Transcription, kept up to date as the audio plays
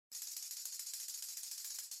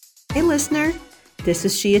Hey listener, this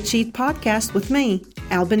is She Achieved Podcast with me,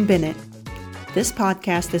 Albine Bennett. This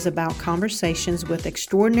podcast is about conversations with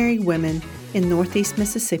extraordinary women in Northeast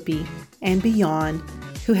Mississippi and beyond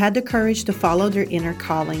who had the courage to follow their inner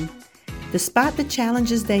calling. Despite the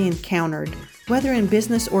challenges they encountered, whether in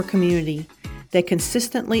business or community, they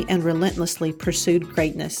consistently and relentlessly pursued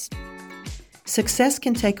greatness. Success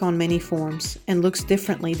can take on many forms and looks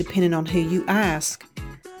differently depending on who you ask.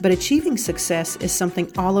 But achieving success is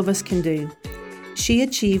something all of us can do. She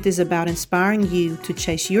Achieved is about inspiring you to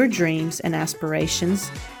chase your dreams and aspirations,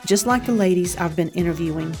 just like the ladies I've been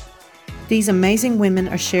interviewing. These amazing women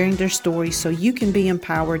are sharing their stories so you can be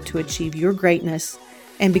empowered to achieve your greatness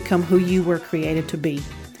and become who you were created to be.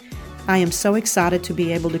 I am so excited to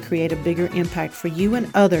be able to create a bigger impact for you and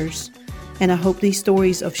others, and I hope these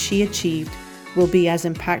stories of She Achieved will be as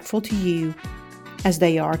impactful to you as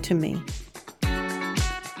they are to me.